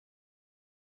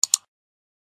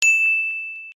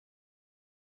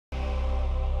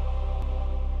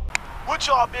What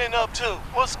y'all been up to?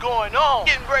 What's going on?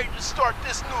 Getting ready to start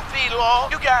this new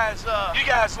vlog. You guys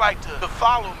like to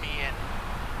follow me and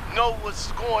know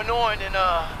what's going on in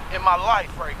my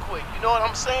life right quick. You know what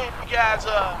I'm saying? You guys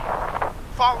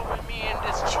following me in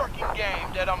this trucking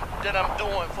game that I'm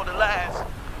doing for the last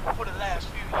few years.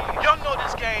 Y'all know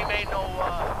this game ain't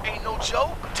no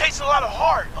joke. It takes a lot of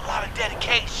heart, a lot of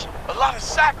dedication, a lot of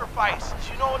sacrifices.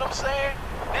 You know what I'm saying?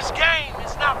 This game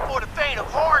is not for the faint of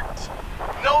heart.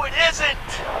 No, it isn't.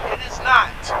 It is not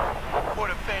for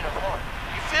the faint of heart.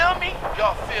 You feel me?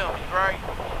 Y'all feel me, right?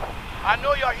 I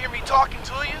know y'all hear me talking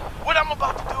to you. What I'm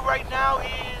about to do right now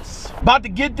is about to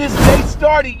get this day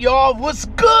started, y'all. What's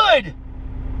good?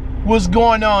 What's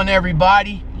going on,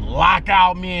 everybody?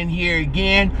 Lockoutmen here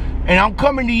again, and I'm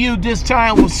coming to you this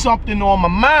time with something on my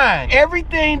mind.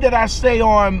 Everything that I say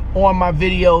on my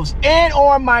videos and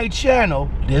on my channel,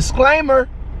 disclaimer,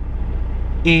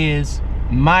 is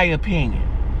my opinion.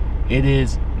 It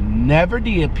is never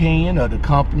the opinion of the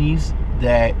companies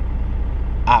that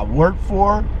I work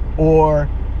for or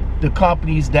the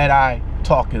companies that I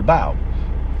talk about.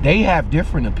 They have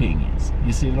different opinions.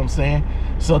 You see what I'm saying?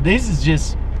 So this is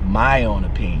just my own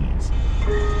opinions.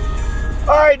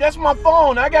 All right, that's my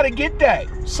phone. I gotta get that.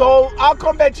 So I'll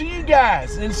come back to you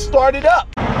guys and start it up.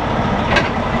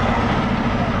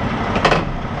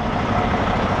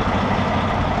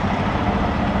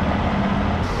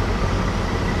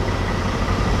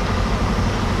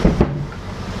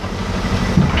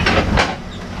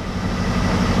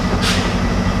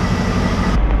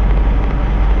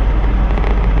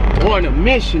 On a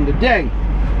mission today,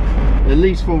 at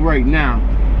least for right now.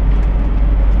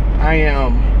 I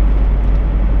am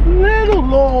a little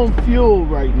low on fuel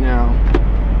right now,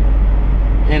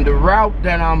 and the route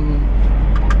that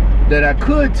I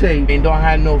could take and don't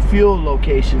have no fuel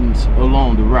locations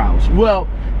along the routes. Well,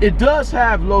 it does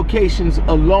have locations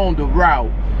along the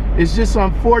route. It's just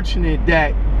unfortunate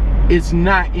that it's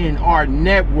not in our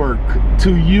network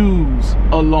to use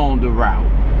along the route.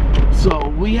 So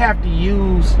we have to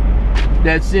use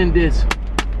that's in this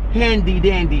handy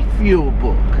dandy fuel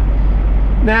book.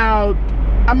 Now,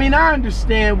 I mean, I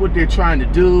understand what they're trying to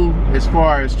do as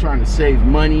far as trying to save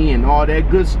money and all that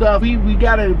good stuff. We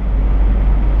gotta,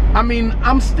 I mean,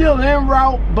 I'm still en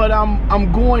route, but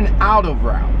I'm going out of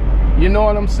route. You know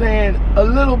what I'm saying? A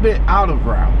little bit out of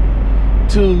route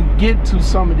to get to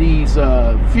some of these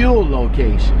fuel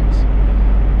locations,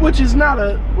 which is not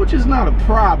a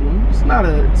problem. It's not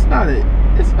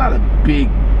a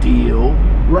big deal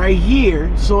right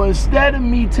here. So instead of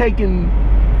me taking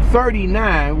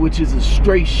 39, which is a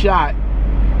straight shot,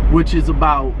 which is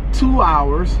about 2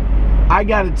 hours, I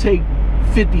gotta take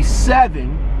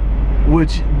 57,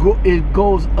 which it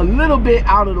goes a little bit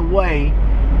out of the way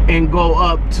and go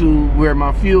up to where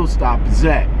my fuel stop is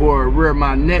at, or where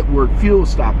my network fuel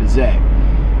stop is at.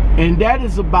 And that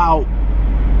is about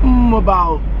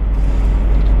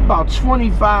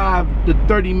 25 to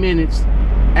 30 minutes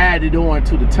added on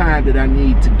to the time that I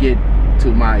need to get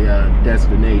to my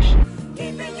destination.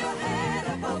 Keeping your head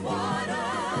above water,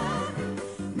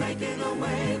 making a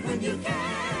way when you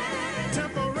can.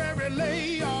 Temporary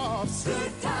layoffs,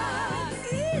 good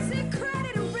times. Easy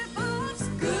credit rip-offs,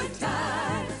 good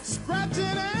times. Scratching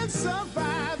and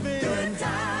surviving, good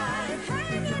times.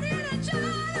 Hanging in a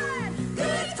job,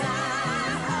 good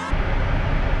times.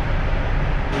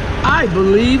 I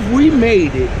believe we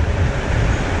made it.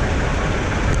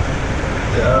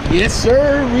 Yes,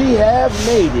 sir, we have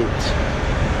made it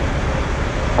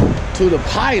to the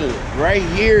pilot right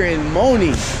here in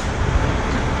Moni,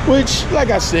 which, like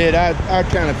I said, I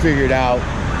kind of figured out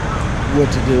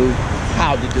what to do,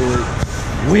 how to do it,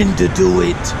 when to do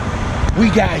it. We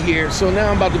got here, so now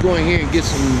I'm about to go in here and get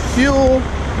some fuel,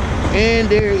 and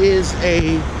there is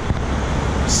a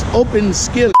open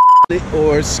skillet,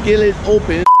 or skillet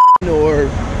open, or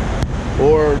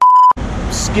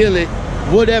skillet,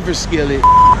 whatever skillet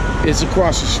is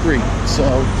across the street.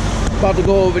 So about to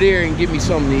go over there and get me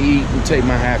something to eat and take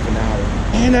my half an hour.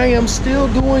 And I am still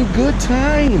doing good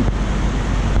time.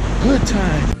 Good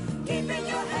time. Keeping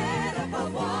your head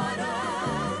above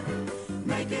water,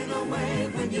 making a way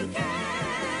when you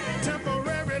can.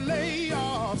 Temporary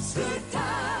layoffs, good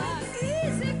times.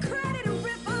 Easy credit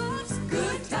rip-offs,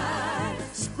 good times.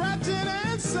 Scratching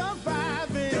and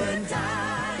surviving, good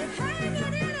times.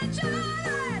 Hanging in a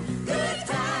job, good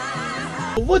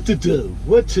times. What to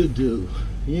do,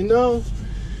 you know?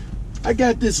 I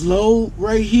got this load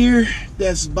right here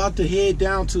that's about to head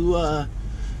down to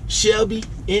Shelby,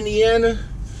 Indiana,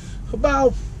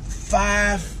 about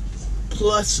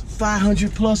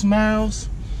 500 plus miles.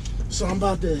 So I'm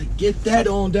about to get that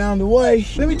on down the way.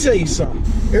 Let me tell you something.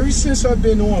 Ever since I've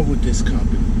been on with this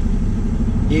company,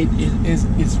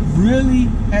 it's really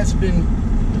has been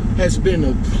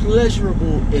a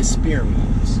pleasurable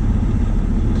experience.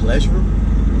 Pleasurable?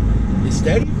 Is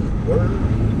that even a word?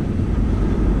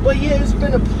 But yeah, it's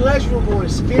been a pleasurable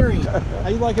experience. How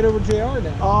you like it over JR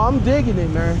now? Oh, I'm digging it,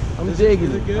 man. I'm digging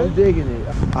is it. it good? I'm digging it.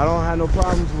 I don't have no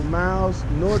problems with miles,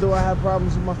 nor do I have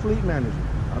problems with my fleet manager.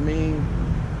 I mean,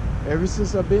 ever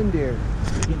since I've been there,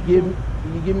 he give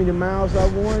me the miles I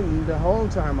want and the whole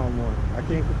time I want. I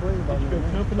can't complain about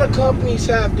that. The companies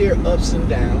have their ups and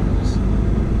downs,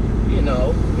 you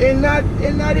know, and not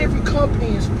every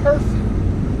company is perfect.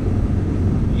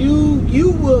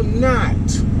 You will not,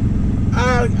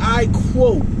 I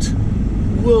quote,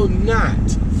 will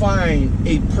not find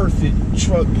a perfect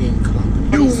trucking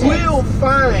company. You will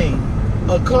find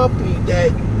a company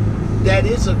that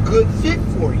is a good fit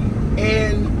for you.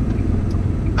 And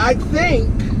I think,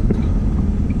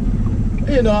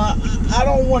 you know, I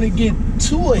don't want to get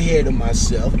too ahead of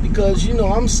myself because, you know,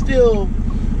 I'm still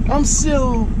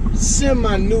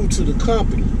semi-new to the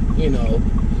company, you know.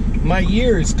 My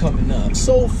year is coming up.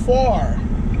 So far,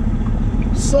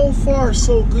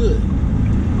 so good.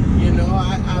 You know,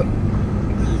 I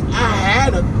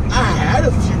had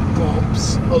a few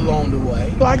bumps along the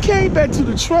way. So I came back to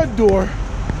the truck door,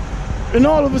 and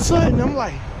all of a sudden I'm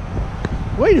like,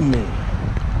 wait a minute.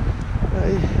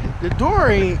 The door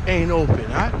ain't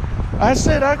open. I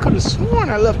said I could have sworn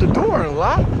I left the door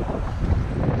unlocked.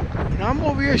 And I'm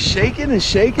over here shaking and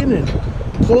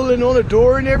pulling on the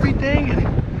door and everything. And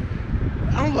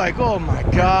I'm like, oh my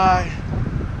God,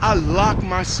 I locked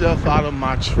myself out of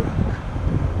my truck.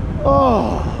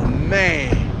 Oh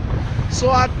man. So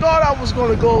I thought I was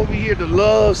gonna go over here to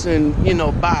Love's and, you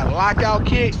know, buy a lockout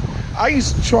kit. I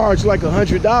used to charge like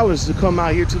 $100 to come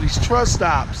out here to these truck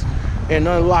stops and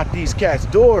unlock these cats'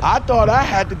 doors. I thought I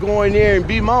had to go in there and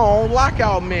be my own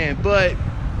lockout man, but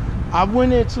I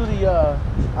went into the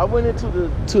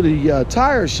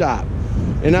tire shop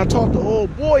and I talked to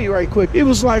old boy right quick. He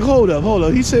was like, hold up.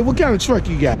 He said, what kind of truck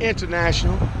you got?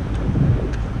 International.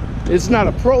 It's not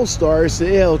a Pro Star, it's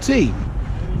a LT.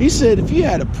 He said, if you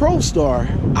had a Pro Star,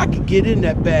 I could get in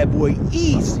that bad boy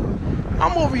easy.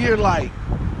 I'm over here like,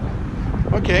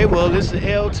 okay, well, this is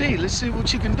a LT. Let's see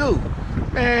what you can do.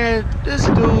 Man, this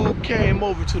dude came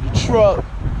over to the truck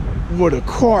with a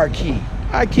car key.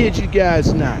 I kid you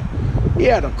guys not. He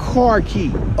had a car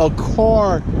key.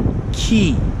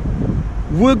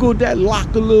 Wiggled that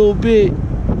lock a little bit.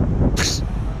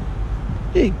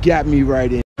 It got me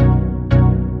right in.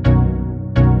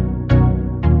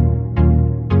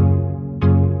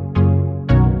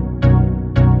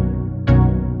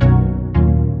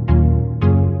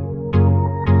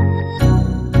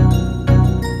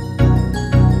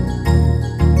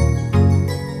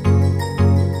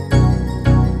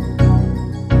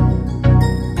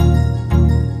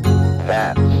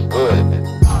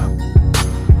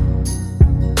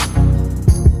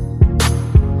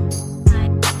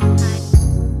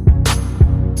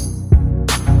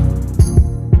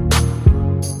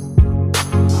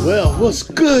 Well, what's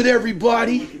good,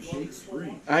 everybody?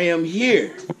 I am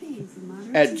here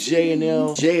at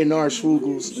J&R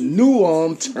SCHUGEL's New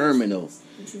Ulm terminal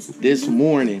this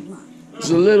morning. It's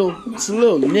a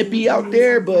little nippy out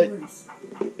there, but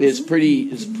it's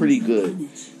pretty good.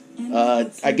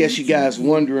 I guess you guys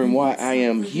wondering why I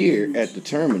am here at the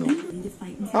terminal.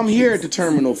 I'm here at the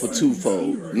terminal for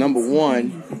twofold. Number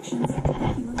one,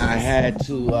 I had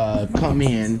to come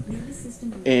in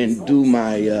and do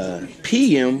my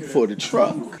PM for the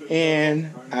truck,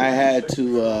 and I had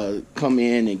to come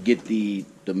in and get the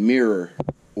mirror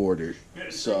ordered.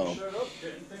 So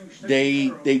they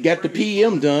got the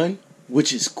PM done,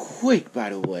 which is quick,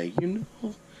 by the way. You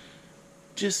know,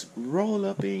 just roll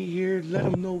up in here, let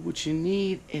them know what you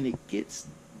need, and it gets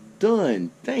done.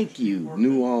 Thank you,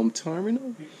 New Ulm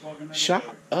Terminal. Shop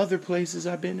other places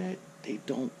I've been at, they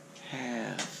don't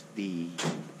have the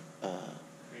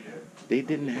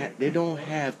they don't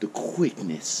have the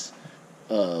quickness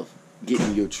of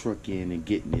getting your truck in and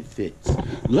getting it fixed.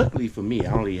 Luckily for me,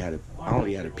 I only had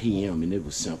a PM and it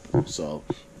was simple. So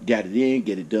got it in,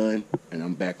 get it done, and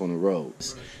I'm back on the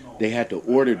roads. They had to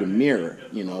order the mirror.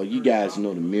 You know, you guys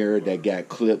know the mirror that got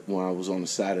clipped when I was on the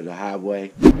side of the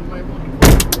highway.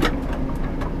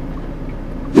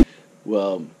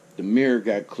 Well, the mirror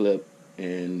got clipped,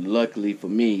 and luckily for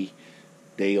me,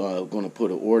 they are going to put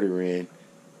an order in.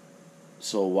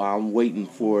 So while I'm waiting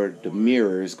for the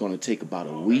mirror, it's going to take about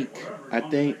a week, I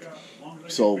think.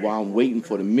 So while I'm waiting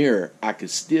for the mirror, I could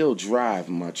still drive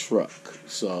my truck.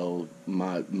 So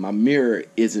my mirror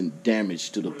isn't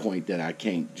damaged to the point that I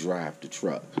can't drive the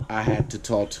truck. I had to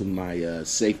talk to my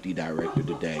safety director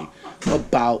today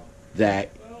about that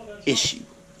issue.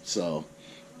 So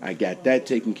I got that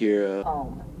taken care of.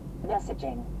 Home.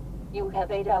 Messaging. You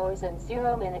have 8 hours and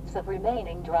 0 minutes of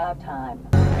remaining drive time.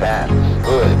 That's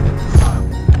good.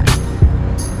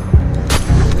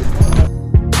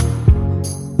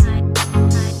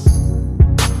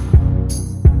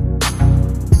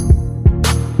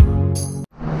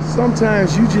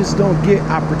 Sometimes you just don't get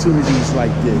opportunities like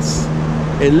this.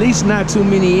 At least not too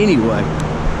many anyway.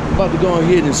 I'm about to go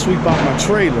ahead and sweep out my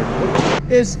trailer.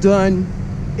 It's done.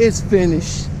 It's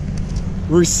finished.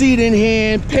 Receipt in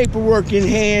hand, paperwork in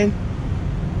hand.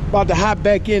 About to hop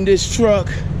back in this truck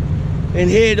and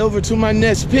head over to my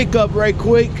next pickup right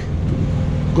quick.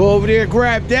 Go over there,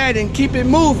 grab that, and keep it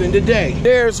moving today.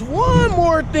 There's one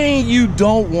more thing you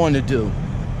don't want to do.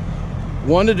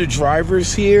 One of the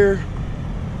drivers here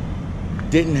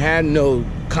didn't have no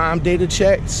com data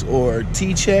checks or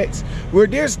T checks, where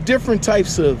there's different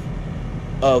types of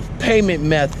payment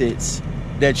methods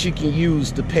that you can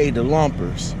use to pay the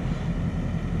lumpers.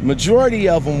 Majority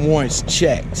of them wants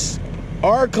checks.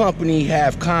 Our company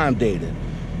have com data.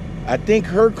 I think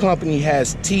her company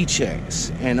has T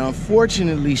checks, and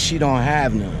unfortunately she don't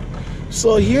have none.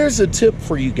 So here's a tip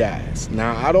for you guys.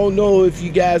 Now, I don't know if you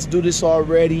guys do this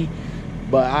already,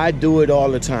 but I do it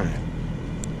all the time.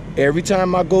 Every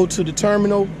time I go to the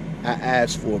terminal, I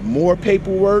ask for more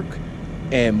paperwork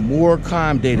and more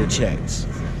com data checks.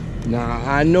 Now,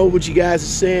 I know what you guys are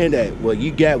saying, that, well,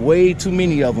 you got way too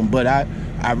many of them, but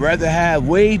I'd rather have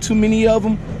way too many of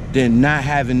them than not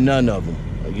having none of them.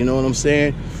 You know what I'm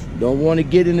saying? Don't want to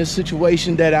get in a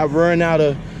situation that I run out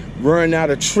of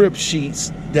trip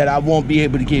sheets that I won't be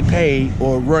able to get paid,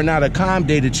 or run out of com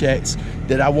data checks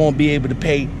that I won't be able to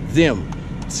pay them.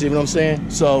 See what I'm saying?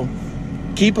 So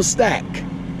keep a stack.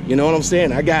 You know what I'm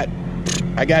saying? I got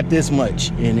this much,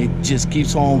 and it just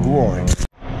keeps on growing.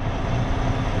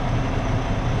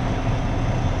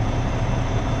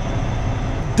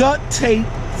 Duct tape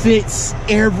fits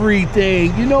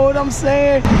everything. You know what I'm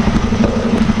saying?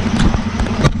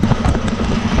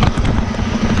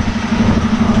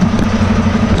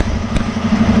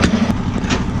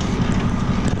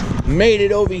 Made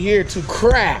it over here to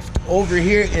Craft, over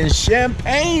here in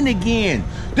Champaign again.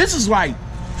 This is like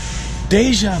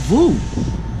deja vu.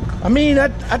 I mean, I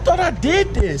thought I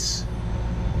did this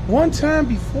one time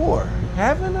before.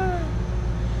 Haven't I?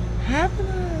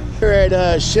 We're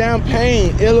at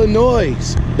Champaign,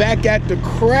 Illinois, back at the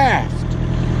Craft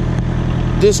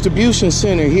Distribution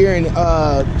Center here in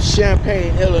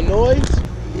Champaign, Illinois.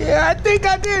 Yeah, I think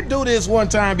I did do this one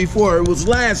time before. It was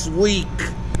last week.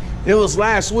 And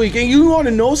you want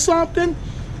to know something?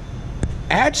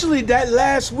 Actually, that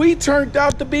last week turned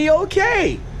out to be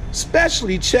okay,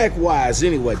 especially check-wise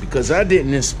anyway, because I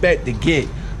didn't expect to get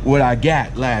what I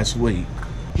got last week.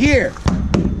 Here,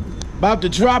 about to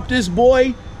drop this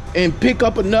boy and pick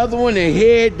up another one and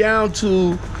head down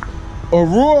to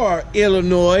Aurora,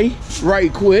 Illinois,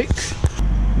 right quick.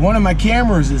 One of my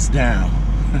cameras is down.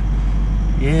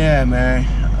 Yeah, man.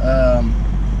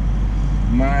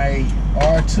 My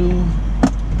R2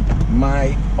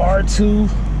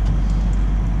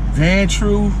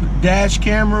 Vantru dash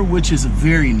camera, which is a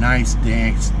very nice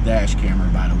dash camera,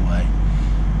 by the way.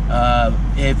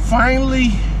 It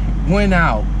finally went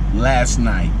out last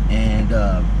night, and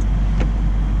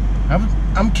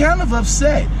I'm kind of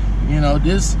upset. You know,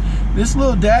 this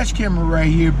little dash camera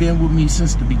right here been with me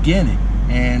since the beginning,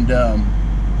 and I'm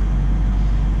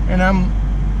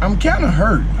kind of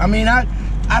hurt. I mean, I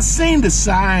seen the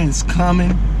signs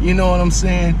coming, you know what I'm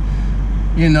saying?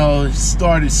 You know, it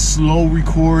started slow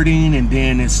recording, and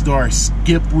then it started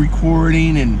skip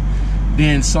recording, and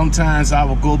then sometimes I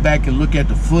would go back and look at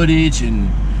the footage, and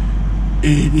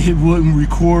it wouldn't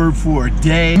record for a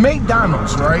day.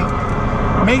 McDonald's, right?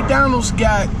 McDonald's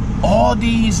got all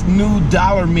these new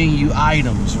dollar menu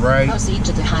items, right? Proceed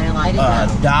to the highlighted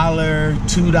 $1,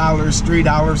 $2,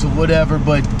 $3, or whatever,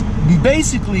 but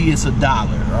basically it's $1,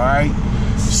 all right?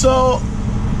 So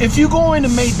if you go into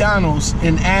McDonald's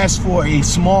and ask for a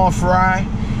small fry,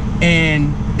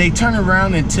 and they turn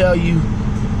around and tell you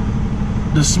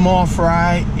the small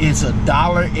fry is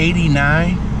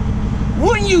 $1.89,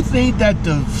 wouldn't you think that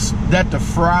the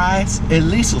fries, at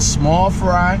least a small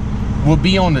fry, will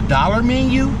be on the dollar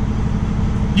menu?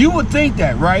 You would think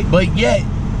that, right? But yet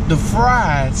the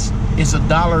fries is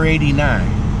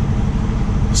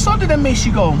 $1.89. Something that makes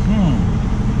you go,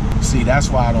 See, that's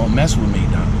why I don't mess with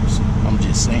McDonald's. I'm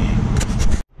just saying.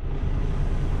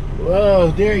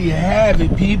 Well, there you have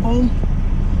it, people.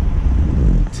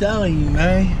 I'm telling you,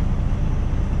 man.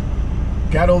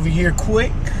 Got over here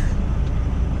quick.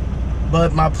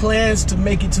 But my plans to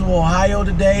make it to Ohio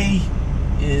today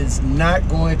is not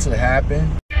going to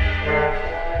happen.